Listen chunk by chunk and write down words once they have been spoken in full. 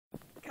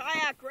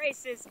kayak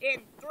races in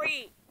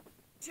 3,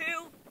 2,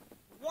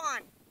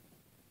 1.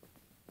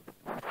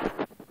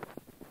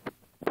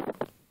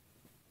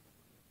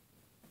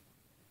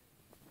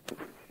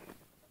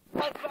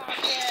 Let's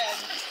back in.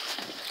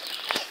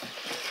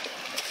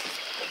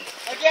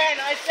 Again,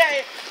 I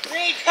say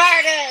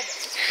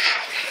retarded.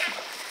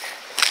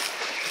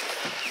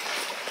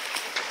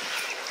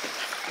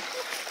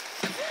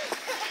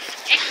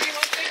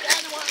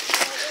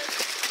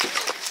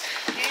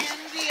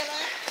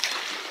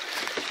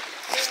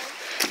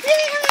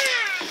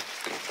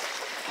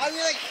 I'm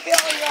gonna kill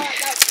you at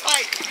that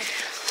pipe.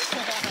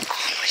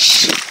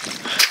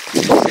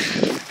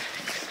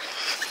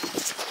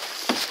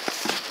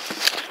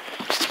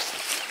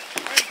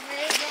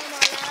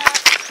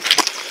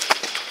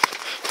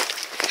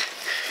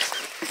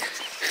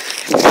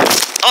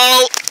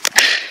 Oh,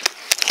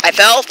 I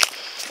fell.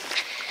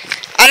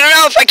 I don't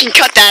know if I can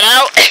cut that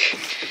out.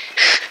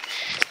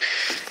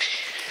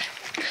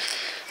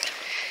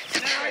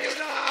 No, you're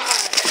not.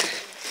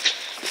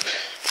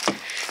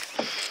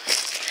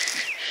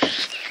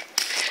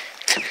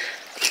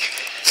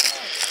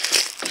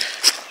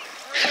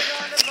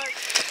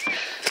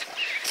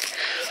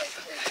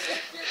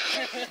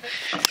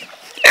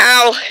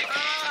 Now,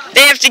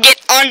 they have to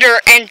get under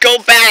and go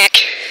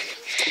back.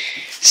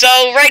 So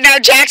right now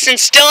Jackson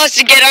still has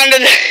to get under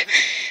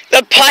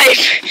the pipe.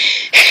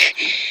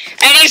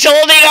 And he's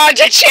holding on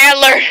to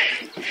Chandler.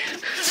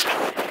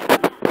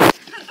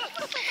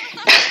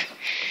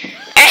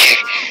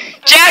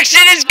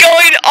 Jackson is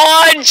going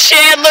on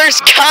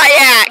Chandler's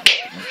kayak.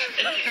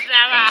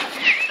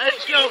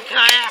 Let's go,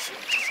 Kayak.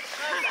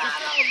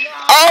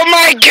 Oh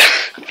my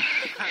God.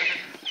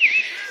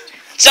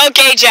 It's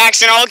okay,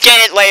 Jackson. I'll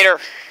get it later.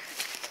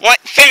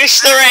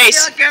 Finish the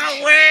race. You're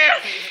gonna win.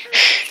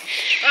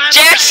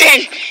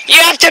 Jackson,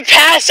 you have to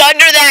pass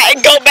under that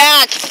and go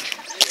back.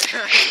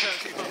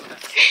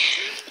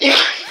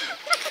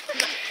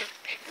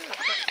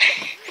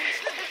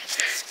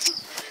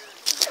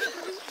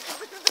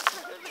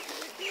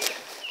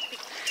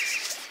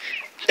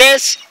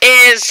 This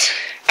is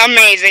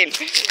amazing.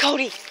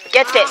 Cody,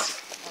 get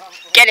this.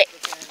 Get it.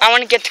 I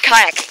want to get the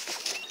kayak.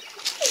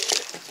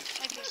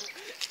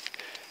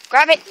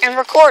 Grab it and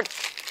record.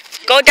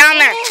 Go down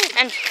there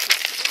and...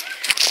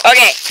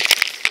 Okay.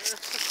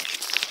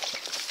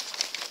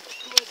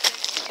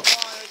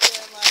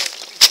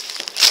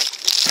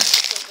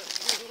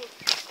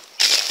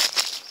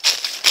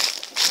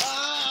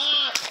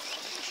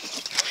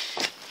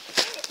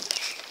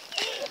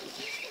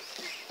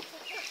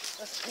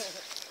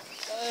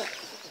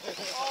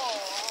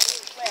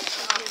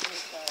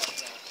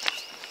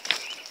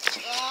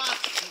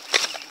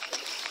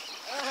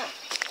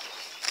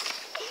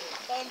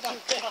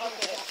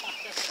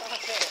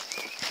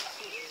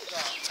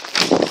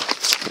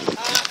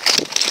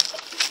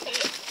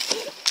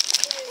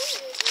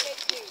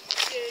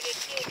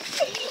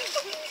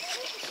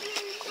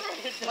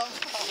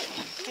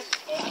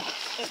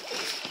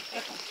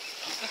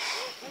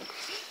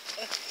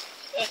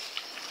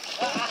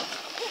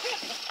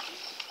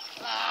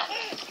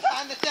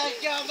 Time to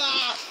take your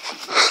off.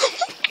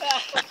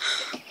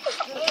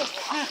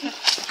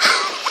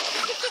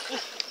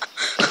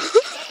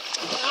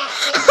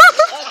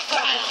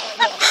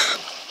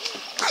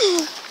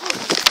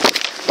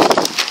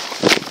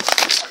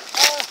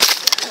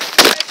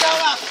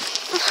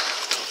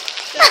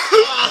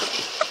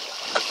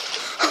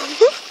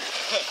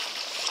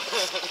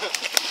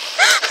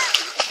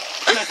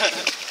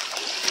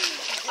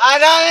 I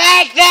don't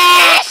like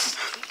this!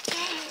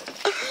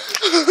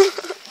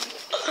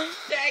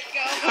 Take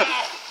over!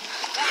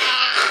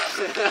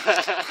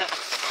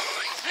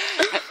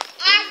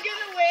 I'm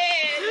gonna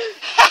win!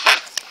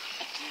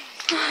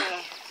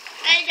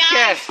 Hey guys!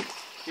 Okay,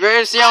 you ready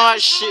to see how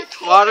much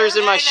water's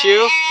in my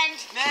shoe?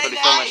 I'm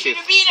my shoe.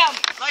 gonna beat him!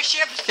 My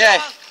ship is Okay,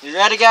 done. you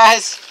ready,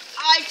 guys?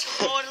 I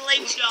totally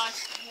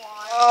just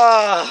won.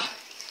 Oh.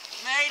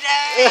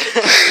 Mayday!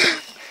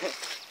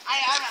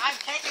 I'm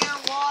taking on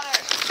water.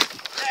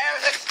 The air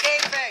is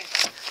escaping.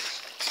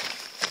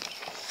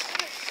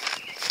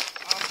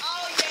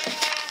 Oh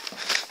yeah!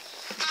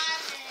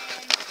 I'm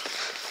in.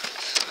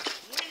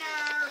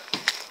 Winner.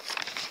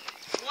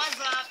 What's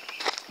up?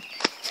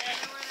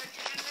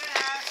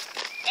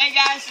 Hey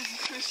guys, this is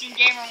Christian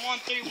Gamer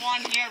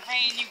 131 here,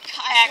 bringing you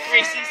kayak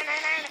races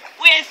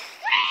with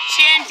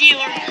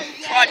Chandler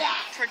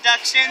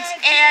Productions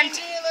and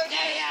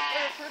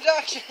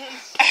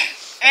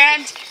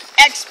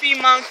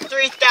XP Monk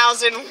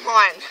 3001.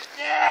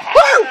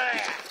 Woo!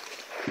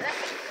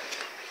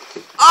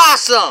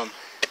 Awesome!